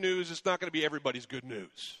his good news is not going to be everybody's good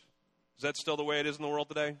news. Is that still the way it is in the world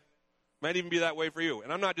today? Might even be that way for you.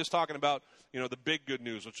 And I'm not just talking about, the big good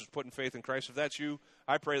news, which is putting faith in Christ. If that's you,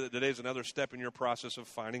 I pray that today's another step in your process of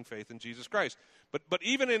finding faith in Jesus Christ. But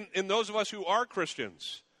even in those of us who are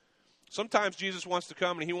Christians, sometimes Jesus wants to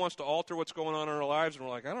come and he wants to alter what's going on in our lives, and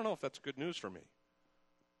we're like, I don't know if that's good news for me.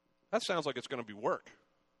 That sounds like it's going to be work.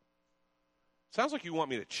 Sounds like you want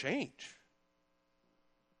me to change.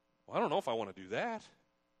 Well, I don't know if I want to do that.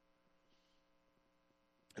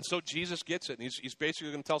 And so Jesus gets it, and he's basically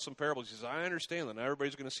going to tell some parables. He says, I understand that not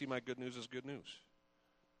everybody's going to see my good news as good news.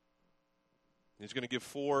 He's going to give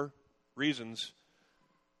 4 reasons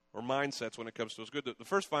or mindsets when it comes to his good. The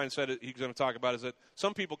first mindset he's going to talk about is that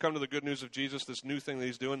some people come to the good news of Jesus, this new thing that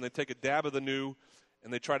he's doing, they take a dab of the new,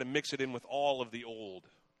 and they try to mix it in with all of the old.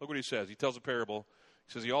 Look what he says. He tells a parable.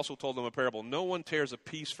 He says he also told them a parable. No one tears a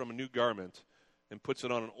piece from a new garment and puts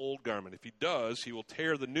it on an old garment. If he does, he will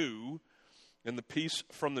tear the new, and the piece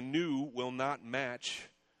from the new will not match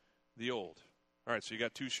the old. All right, so you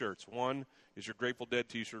got 2 shirts. One is your Grateful Dead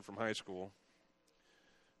t-shirt from high school.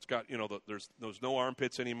 It's got, there's no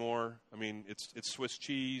armpits anymore. I mean, it's Swiss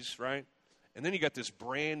cheese, right? And then you got this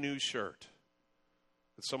brand new shirt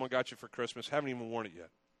that someone got you for Christmas. Haven't even worn it yet.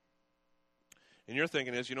 And your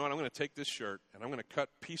thinking is, you know what, I'm going to take this shirt and I'm going to cut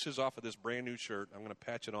pieces off of this brand new shirt. I'm going to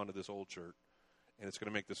patch it onto this old shirt. And it's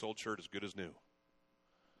going to make this old shirt as good as new.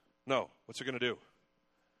 No, what's it going to do?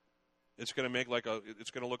 It's going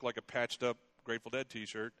to look like a patched up Grateful Dead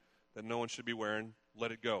t-shirt that no one should be wearing.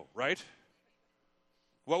 Let it go, right?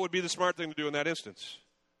 What would be the smart thing to do in that instance?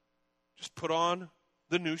 Just put on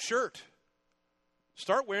the new shirt.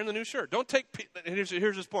 Start wearing the new shirt. Don't take, here's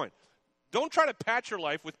his point. Don't try to patch your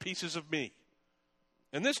life with pieces of me.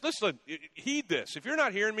 And listen, heed this. If you're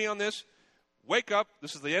not hearing me on this, wake up.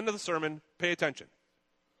 This is the end of the sermon. Pay attention.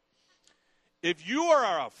 If you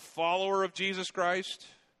are a follower of Jesus Christ,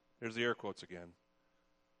 there's the air quotes again.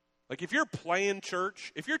 Like if you're playing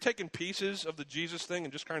church, if you're taking pieces of the Jesus thing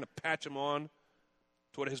and just kind of patch them on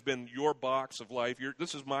to what has been your box of life,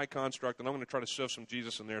 this is my construct, and I'm going to try to shove some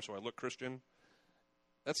Jesus in there so I look Christian.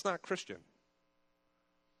 That's not Christian.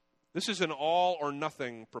 This is an all or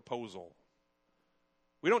nothing proposal.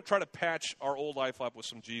 We don't try to patch our old life up with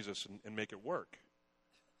some Jesus and make it work.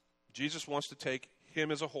 Jesus wants to take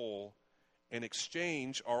him as a whole and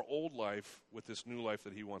exchange our old life with this new life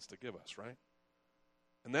that he wants to give us, right?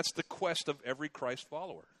 And that's the quest of every Christ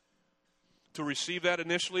follower. To receive that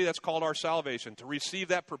initially, that's called our salvation. To receive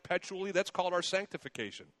that perpetually, that's called our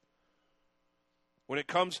sanctification. When it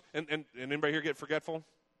comes, and anybody here get forgetful?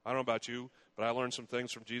 I don't know about you, but I learned some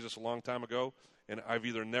things from Jesus a long time ago, and I've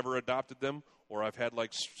either never adopted them or I've had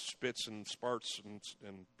like spits and sparts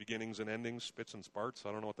and beginnings and endings. Spits and sparts?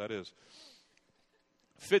 I don't know what that is.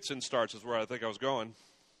 Fits and starts is where I think I was going.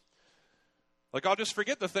 Like I'll just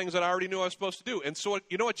forget the things that I already knew I was supposed to do. And so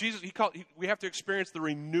you know what Jesus, we have to experience the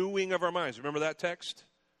renewing of our minds. Remember that text?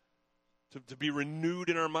 To be renewed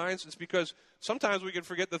in our minds. It's because sometimes we can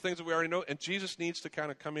forget the things that we already know, and Jesus needs to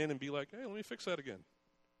kind of come in and be like, hey, let me fix that again.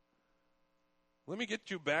 Let me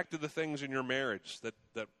get you back to the things in your marriage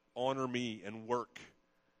that honor me and work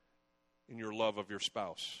in your love of your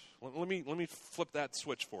spouse. Let me flip that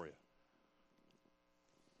switch for you.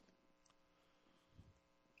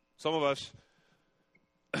 Some of us,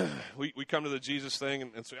 we come to the Jesus thing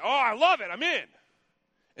and say, oh, I love it, I'm in.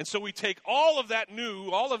 And so we take all of that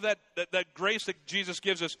all of that grace that Jesus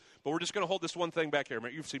gives us, but we're just going to hold this one thing back here.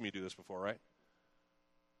 You've seen me do this before, right?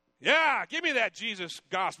 Yeah, give me that Jesus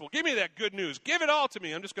gospel. Give me that good news. Give it all to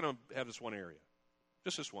me. I'm just going to have this one area,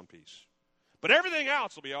 just this one piece. But everything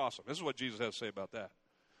else will be awesome. This is what Jesus has to say about that.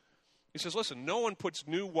 He says, listen, no one puts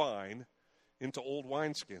new wine into old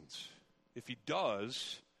wineskins. If he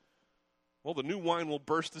does, well, the new wine will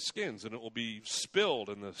burst the skins, and it will be spilled,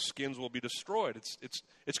 and the skins will be destroyed.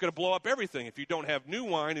 It's going to blow up everything if you don't have new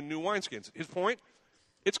wine and new wineskins. His point,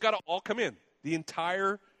 it's got to all come in. The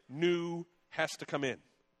entire new has to come in.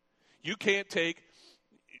 You can't take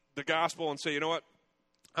the gospel and say, you know what,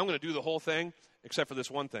 I'm going to do the whole thing except for this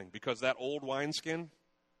one thing, because that old wineskin,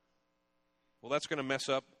 well, that's going to mess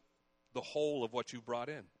up the whole of what you brought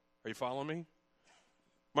in. Are you following me?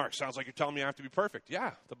 Mark, sounds like you're telling me I have to be perfect.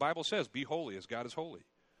 Yeah, the Bible says, be holy as God is holy.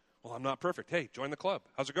 Well, I'm not perfect. Hey, join the club.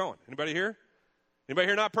 How's it going? Anybody here? Anybody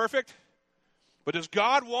here not perfect? But does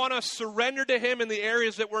God want us surrender to him in the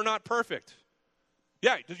areas that we're not perfect?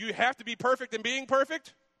 Yeah, do you have to be perfect in being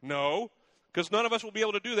perfect? No, because none of us will be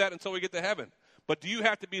able to do that until we get to heaven. But do you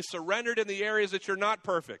have to be surrendered in the areas that you're not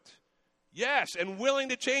perfect? Yes, and willing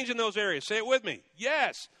to change in those areas. Say it with me.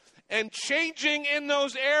 Yes, and changing in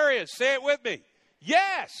those areas. Say it with me.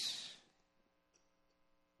 Yes.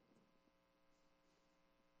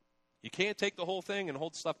 You can't take the whole thing and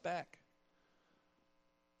hold stuff back.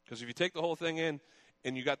 Because if you take the whole thing in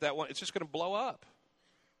and you got that one, it's just going to blow up.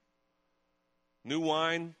 New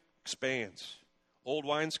wine expands. Old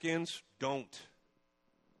wineskins don't.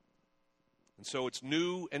 And so it's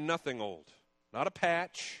new and nothing old. Not a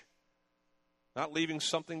patch. Not leaving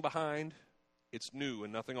something behind. It's new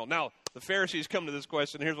and nothing old. Now, the Pharisees come to this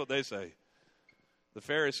question. Here's what they say. The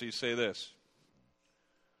Pharisees say this.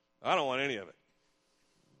 I don't want any of it.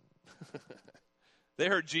 They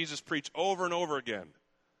heard Jesus preach over and over again.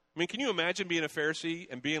 I mean, can you imagine being a Pharisee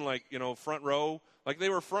and being like, front row? Like they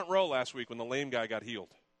were front row last week when the lame guy got healed.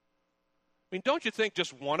 I mean, don't you think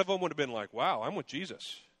just one of them would have been like, wow, I'm with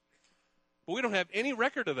Jesus? But we don't have any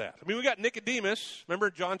record of that. I mean, we got Nicodemus. Remember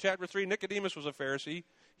John chapter 3? Nicodemus was a Pharisee.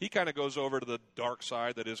 He kind of goes over to the dark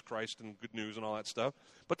side that is Christ and good news and all that stuff.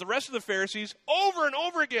 But the rest of the Pharisees, over and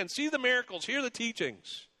over again, see the miracles, hear the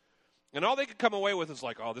teachings. And all they could come away with is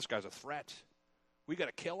like, oh, this guy's a threat. We got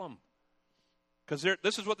to kill him. Because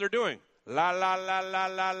this is what they're doing. La, la, la, la,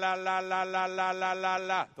 la, la, la, la, la, la, la, la,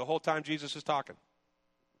 la. The whole time Jesus is talking.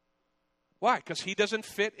 Why? Because he doesn't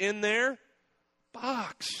fit in their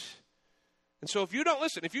box. And so if you don't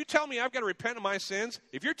listen, if you tell me I've got to repent of my sins,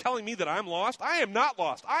 if you're telling me that I'm lost, I am not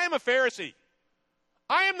lost. I am a Pharisee.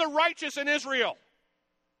 I am the righteous in Israel.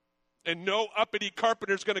 And no uppity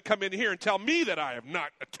carpenter is going to come in here and tell me that I have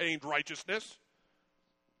not attained righteousness.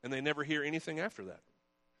 And they never hear anything after that.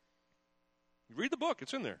 You read the book,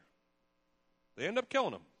 it's in there. They end up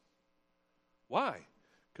killing him. Why?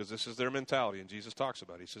 Because this is their mentality, and Jesus talks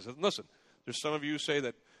about it. He says, listen, there's some of you who say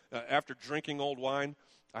that after drinking old wine,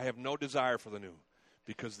 I have no desire for the new,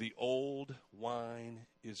 because the old wine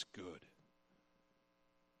is good.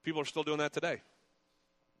 People are still doing that today.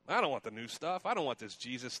 I don't want the new stuff. I don't want this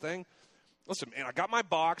Jesus thing. Listen, man, I got my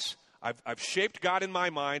box. I've shaped God in my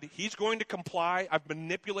mind. He's going to comply. I've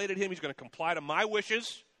manipulated him. He's going to comply to my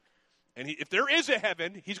wishes. And if there is a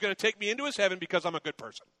heaven, he's going to take me into his heaven because I'm a good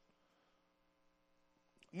person.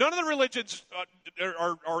 None of the religions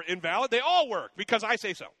are invalid. They all work because I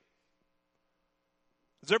say so.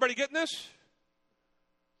 Is everybody getting this?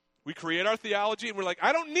 We create our theology and we're like,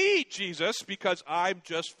 I don't need Jesus because I'm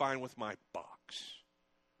just fine with my box.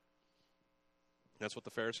 That's what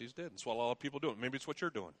the Pharisees did. That's what a lot of people do. Maybe it's what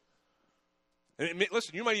you're doing. And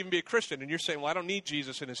listen, you might even be a Christian and you're saying, well, I don't need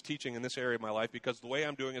Jesus in his teaching in this area of my life because the way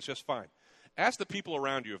I'm doing it's just fine. Ask the people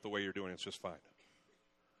around you if the way you're doing it's just fine.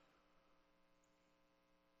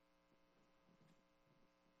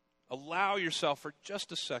 Allow yourself for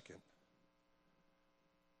just a second.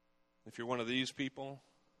 If you're one of these people,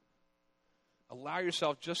 allow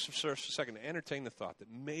yourself just for a second to entertain the thought that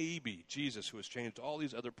maybe Jesus, who has changed all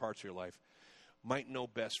these other parts of your life, might know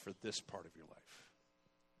best for this part of your life.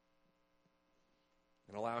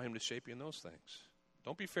 And allow him to shape you in those things.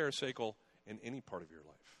 Don't be pharisaical in any part of your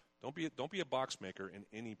life. Don't be a box maker in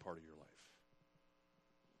any part of your life.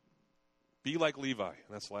 Be like Levi, and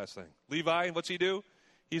that's the last thing. Levi, what's he do?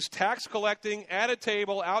 He's tax collecting at a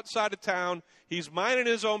table outside of town. He's minding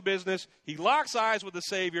his own business. He locks eyes with the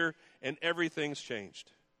Savior, and everything's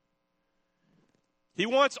changed. He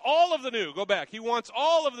wants all of the new. Go back. He wants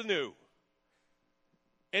all of the new.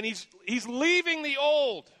 And he's leaving the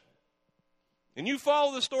old. And you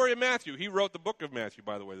follow the story of Matthew. He wrote the book of Matthew,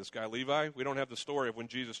 by the way, this guy Levi. We don't have the story of when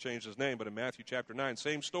Jesus changed his name, but in Matthew chapter 9,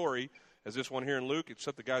 same story as this one here in Luke,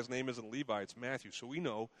 except the guy's name isn't Levi, it's Matthew. So we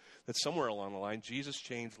know that somewhere along the line, Jesus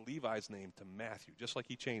changed Levi's name to Matthew, just like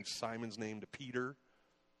he changed Simon's name to Peter.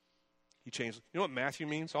 He changed, you know what Matthew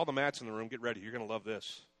means? All the Matts in the room, get ready. You're going to love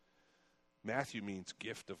this. Matthew means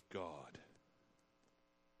gift of God.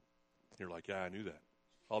 You're like, yeah, I knew that.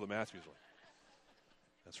 All the Matthews like,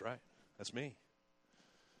 that's right. That's me.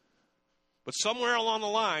 But somewhere along the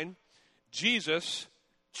line, Jesus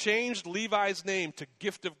changed Levi's name to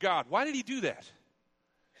gift of God. Why did he do that?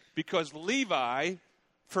 Because Levi,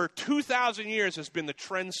 for 2,000 years, has been the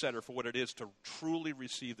trendsetter for what it is to truly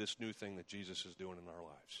receive this new thing that Jesus is doing in our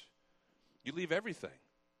lives. You leave everything,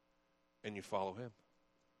 and you follow him.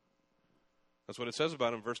 That's what it says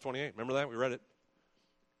about him in verse 28. Remember that? We read it.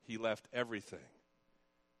 He left everything,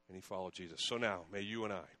 and he followed Jesus. So now, may you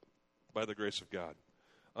and I, by the grace of God,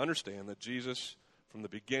 understand that Jesus, from the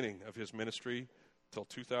beginning of his ministry till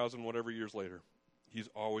 2,000 whatever years later, he's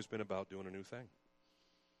always been about doing a new thing.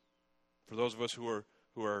 For those of us who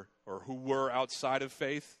were outside of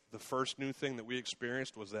faith, the first new thing that we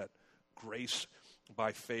experienced was that grace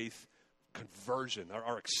by faith conversion,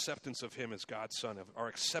 our acceptance of him as God's Son, our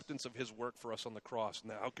acceptance of his work for us on the cross,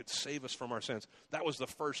 now could save us from our sins. That was the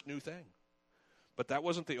first new thing. But that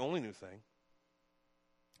wasn't the only new thing.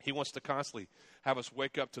 He wants to constantly have us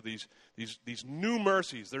wake up to these new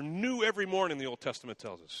mercies. They're new every morning, the Old Testament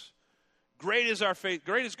tells us. Great is our faith.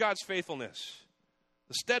 Great is God's faithfulness.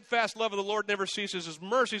 The steadfast love of the Lord never ceases. His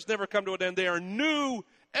mercies never come to an end. They are new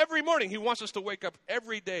every morning. He wants us to wake up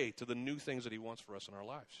every day to the new things that he wants for us in our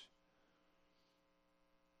lives.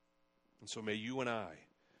 And so may you and I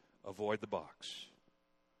avoid the box.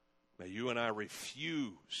 May you and I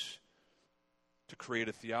refuse to create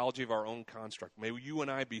a theology of our own construct. May you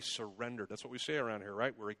and I be surrendered. That's what we say around here,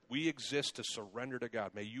 right? We exist to surrender to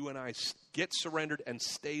God. May you and I get surrendered and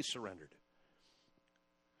stay surrendered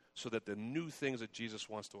so that the new things that Jesus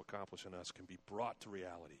wants to accomplish in us can be brought to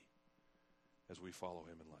reality as we follow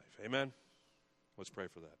him in life. Amen? Let's pray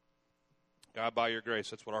for that. God, by your grace,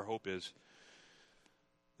 that's what our hope is,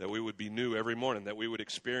 that we would be new every morning, that we would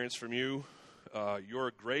experience from you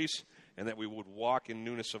your grace, and that we would walk in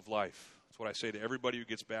newness of life. That's what I say to everybody who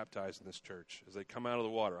gets baptized in this church. As they come out of the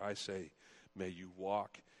water, I say, may you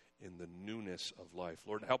walk in the newness of life.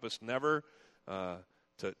 Lord, help us never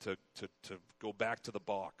to go back to the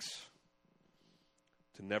box,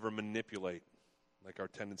 to never manipulate like our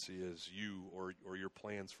tendency is, you or your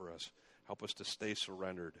plans for us. Help us to stay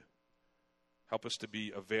surrendered. Help us to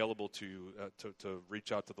be available to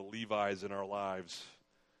reach out to the Levi's in our lives.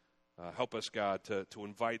 Help us, God, to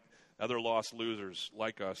invite other lost losers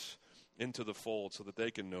like us into the fold so that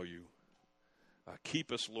they can know you.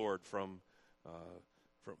 Keep us, Lord, from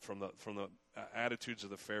the attitudes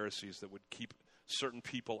of the Pharisees that would keep certain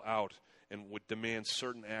people out and would demand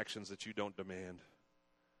certain actions that you don't demand.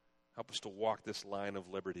 Help us to walk this line of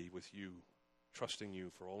liberty with you, trusting you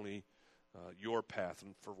for only your path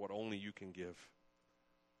and for what only you can give.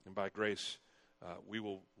 And by grace, we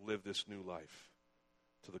will live this new life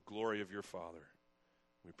to the glory of your Father.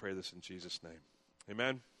 We pray this in Jesus' name.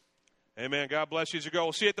 Amen. Amen. God bless you as you go.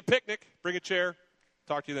 We'll see you at the picnic. Bring a chair.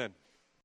 Talk to you then.